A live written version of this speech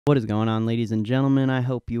What is going on, ladies and gentlemen? I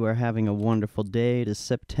hope you are having a wonderful day. It is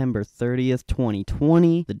September 30th,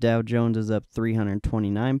 2020. The Dow Jones is up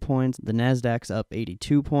 329 points, the Nasdaq's up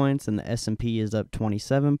 82 points, and the S&P is up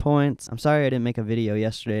 27 points. I'm sorry I didn't make a video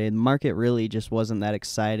yesterday. The market really just wasn't that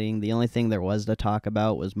exciting. The only thing there was to talk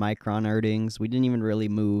about was Micron earnings. We didn't even really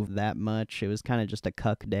move that much. It was kind of just a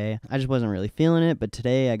cuck day. I just wasn't really feeling it, but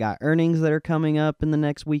today I got earnings that are coming up in the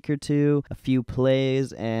next week or two, a few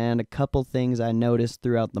plays, and a couple things I noticed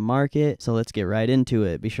throughout the market. So let's get right into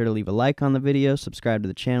it. Be sure to leave a like on the video, subscribe to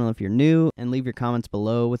the channel if you're new, and leave your comments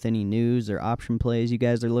below with any news or option plays you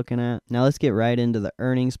guys are looking at. Now let's get right into the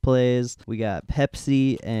earnings plays. We got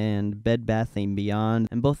Pepsi and Bed Bath & Beyond,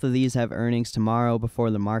 and both of these have earnings tomorrow before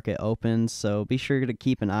the market opens, so be sure to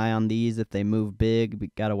keep an eye on these. If they move big,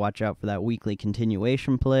 we gotta watch out for that weekly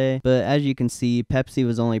continuation play. But as you can see, Pepsi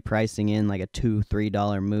was only pricing in like a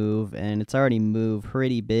 $2-3 move, and it's already moved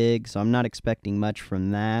pretty big, so I'm not expecting much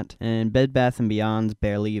from that. And Bed Bath & Beyond's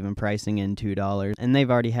barely even pricing in $2, and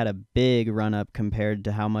they've already had a big run up compared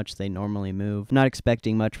to how much they normally move. Not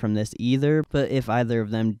expecting much from this either, but if either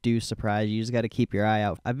of them do surprise you, just got to keep your eye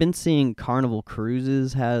out. I've been seeing Carnival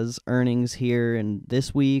Cruises has earnings here in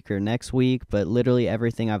this week or next week, but literally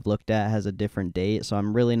everything I've looked at has a different date, so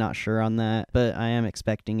I'm really not sure on that, but I am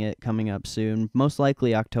expecting it coming up soon, most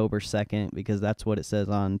likely October 2nd, because that's what it says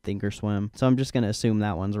on Thinkorswim. So I'm just going to assume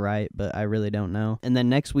that one's right, but I really don't know. And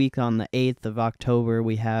then next week on the 8th of October,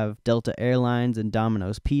 we have Delta Airlines and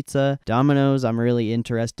Dominoes Pizza. Dominoes I'm really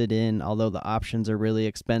interested in, although the options are really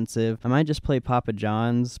expensive. I might just play Papa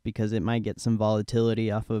John's because it might get some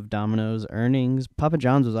volatility off of Dominoes earnings. Papa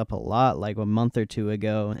John's was up a lot like a month or two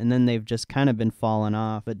ago, and then they've just kind of been falling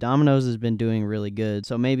off, but Dominoes has been doing really good.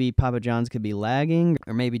 So maybe Papa John's could be lagging,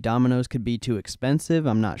 or maybe Dominoes could be too expensive.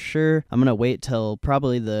 I'm not sure. I'm gonna wait till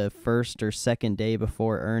probably the first or second day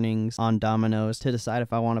before earnings on Dominoes to decide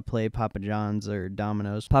if I want to play Papa John's or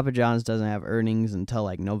Dominoes. Papa John's doesn't have earnings until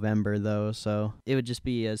like November though, so it would just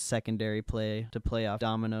be a secondary play to play off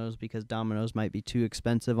Dominoes because Dominoes might be too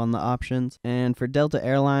expensive on the options. And for Delta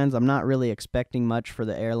Airlines, I'm not really expecting much for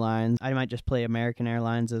the airlines. I might just play American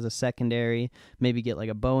Airlines as a secondary, maybe get like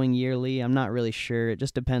a Boeing yearly. I'm not really sure. It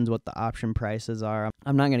just depends what the option prices are.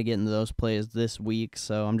 I'm not going to get into those plays this week,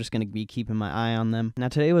 so I'm just going to be keeping my eye on them. Now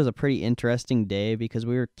today was a pretty interesting day because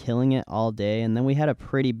we were killing it all day, and then we had a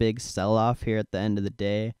pretty big sell-off here at the end of the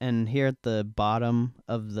day, and here at the bottom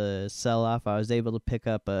of the sell-off I was able to pick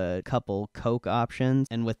up a couple Coke options,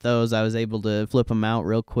 and with those I was able to flip them out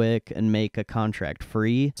real quick and make a contract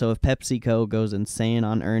free. So if Pepsico goes insane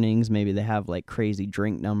on earnings, maybe they have like crazy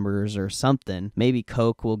drink numbers or something, maybe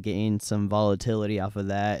Coke will gain some volatility off of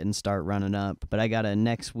that and start running up. But I got a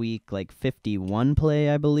next week like 51 play,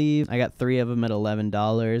 I believe. I got 3 of them at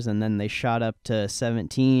 $11, and then they shot up to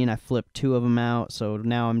 17. I flipped 2 of them out, so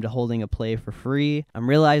now I'm holding a play for free. I'm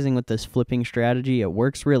realizing with this flipping strategy it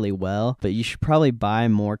works really well, but you should probably buy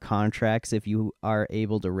more contracts if you are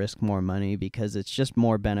able to risk more money because it's just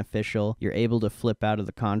more beneficial. You're able to flip out of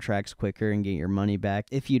the contracts quicker and get your money back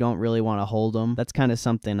if you don't really want to hold them. That's kind of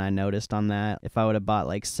something I noticed on that. If I would have bought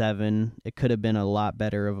like 7, it could have been a lot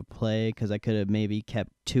better of a play because I could have maybe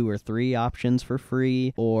kept 2 or 3 options for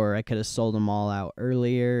free, or I could have sold them all out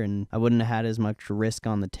earlier and I wouldn't have had as much risk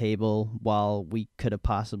on the table while we could have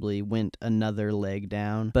possibly went another leg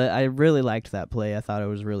down. But I really liked that play. I thought it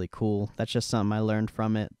was really cool. That's just something I learned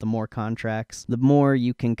from it. The more contracts, the more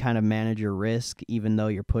you can kind of manage your risk even though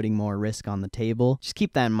you're putting more risk on the table. Just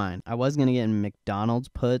keep that in mind. I was going to get in McDonald's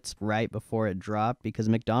puts right before it dropped because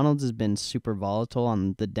McDonald's has been super volatile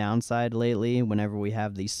on the downside lately. Whenever we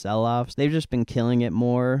have these sell-offs, they've just been killing it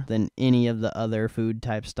more than any of the other food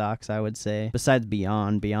type stocks, I would say, besides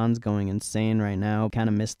Beyond. Beyond's going insane right now. Kind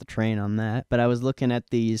of missed the train on that, but I was looking at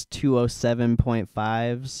these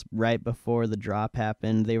 207.5s right before the drop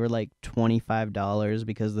happened. They were like $25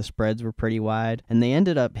 because the spreads were pretty wide, and they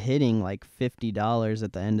ended up hitting like $50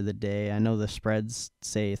 at the end of the day. I know the spreads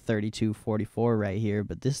say 32.44 right here,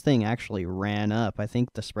 but this thing actually ran up. I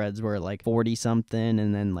think the spreads were like 40 something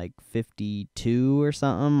and then like 52 or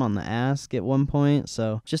something on the ask at one point.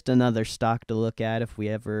 So just another stock to look at if we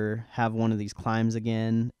ever have one of these climbs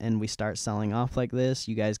again and we start selling off like this.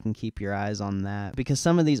 You guys can keep your eyes on that because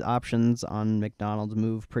some of these options on McDonald's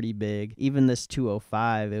move pretty big. Even this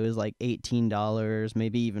 205, it was like $18,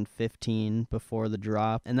 maybe even $15 before the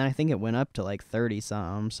drop, and then I think it went up to like 30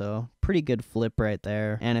 something. So pretty good flip right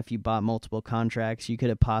there. And if you bought multiple contracts, you could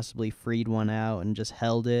have possibly freed one out and just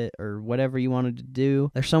held it or whatever you wanted to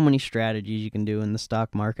do. There's so many strategies you can do in the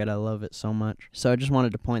stock market. I love it so much. So I just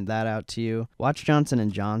wanted to point that out to you. Watch Johnson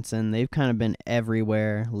 & Johnson. They've kind of been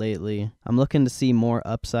everywhere lately. I'm looking to see more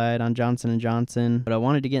upside on Johnson & Johnson, but I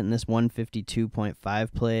wanted to get in this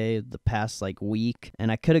 152.5 play the past like week,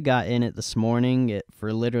 and I could have got in it this morning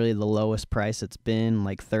for literally the lowest price it's been,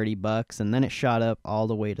 like $30, and then it shot up all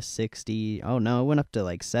the way to 60. Oh no, it went up to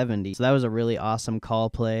like 70. So that was a really awesome call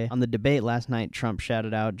play. On the debate last night, Trump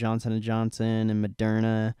shouted out Johnson & Johnson and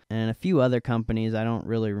Moderna and a few other companies. I don't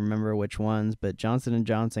really remember which ones, but Johnson &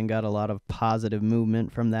 Johnson got a lot of positive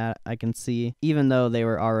movement from that, I can see, even though they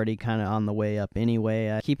were already kind of on the way up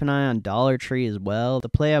anyway. Keep an eye on Dollar Tree as well. The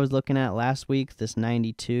play I was looking at last week, this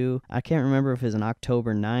 92, I can't remember if it was an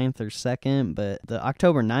October 9th or 2nd, but the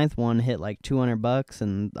October 9th one hit like $200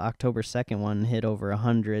 and the October 2nd one hit over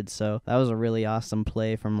 100, so that was a really awesome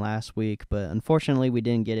play from last week, but unfortunately we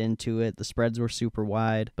didn't get into it. The spreads were super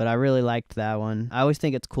wide, but I really liked that one. I always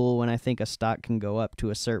think it's cool when I think a stock can go up to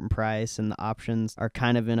a certain price and the options are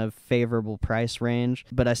kind of in a favorable price range,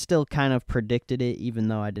 but I still kind of predicted it even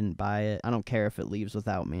though I didn't buy it. I don't care if it leaves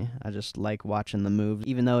without me. I just like watching the move,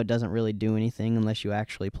 even though it doesn't really do anything unless you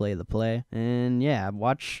actually play the play. And yeah, I've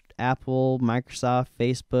watched Apple, Microsoft,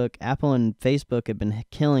 Facebook. Apple and Facebook have been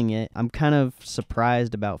killing it. I'm kind of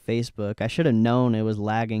surprised about Facebook. I should have known it was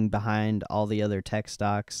lagging behind all the other tech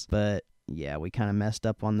stocks, but yeah, we kind of messed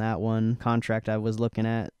up on that one. Contract I was looking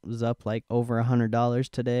at was up like over $100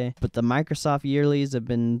 today, but the Microsoft yearlies have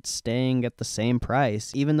been staying at the same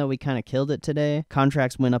price. Even though we kind of killed it today,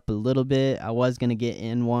 contracts went up a little bit. I was going to get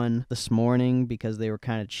in one this morning because they were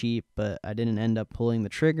kind of cheap, but I didn't end up pulling the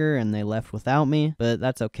trigger and they left without me, but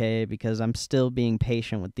that's okay because I'm still being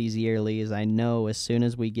patient with these yearlies. I know as soon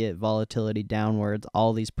as we get volatility downwards,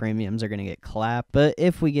 all these premiums are going to get clapped, but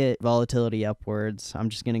if we get volatility upwards, I'm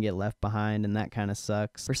just going to get left behind, and that kind of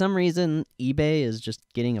sucks. For some reason, eBay is just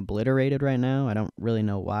getting obliterated right now. I don't really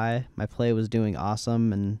know why. My play was doing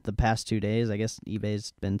awesome, and the past 2 days, I guess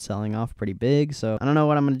eBay's been selling off pretty big, so I don't know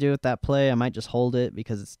what I'm going to do with that play. I might just hold it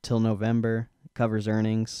because it's till November. It covers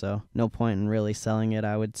earnings, so no point in really selling it,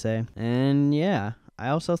 I would say. And yeah, I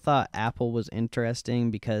also thought Apple was interesting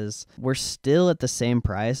because we're still at the same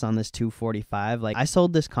price on this 245. Like, I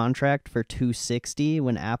sold this contract for 260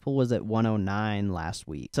 when Apple was at 109 last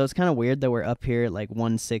week. So it's kind of weird that we're up here at like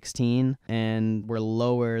 116 and we're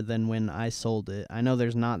lower than when I sold it. I know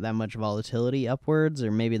there's not that much volatility upwards, or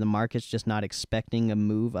maybe the market's just not expecting a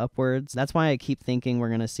move upwards. That's why I keep thinking we're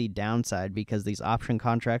going to see downside, because these option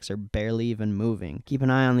contracts are barely even moving. Keep an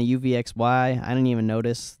eye on the UVXY. I didn't even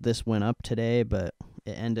notice this went up today, but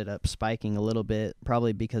it ended up spiking a little bit,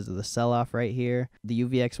 probably because of the sell-off right here. The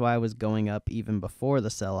UVXY was going up even before the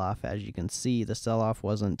sell-off. As you can see, the sell-off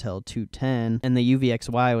wasn't until 210, and the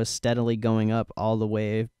UVXY was steadily going up all the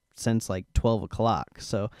way since like 12 o'clock.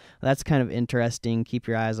 So that's kind of interesting. Keep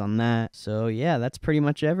your eyes on that. So yeah, that's pretty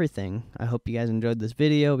much everything. I hope you guys enjoyed this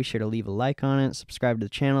video. Be sure to leave a like on it. Subscribe to the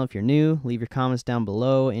channel if you're new. Leave your comments down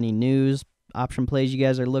below. Any news, option plays you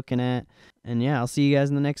guys are looking at. And yeah, I'll see you guys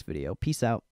in the next video. Peace out.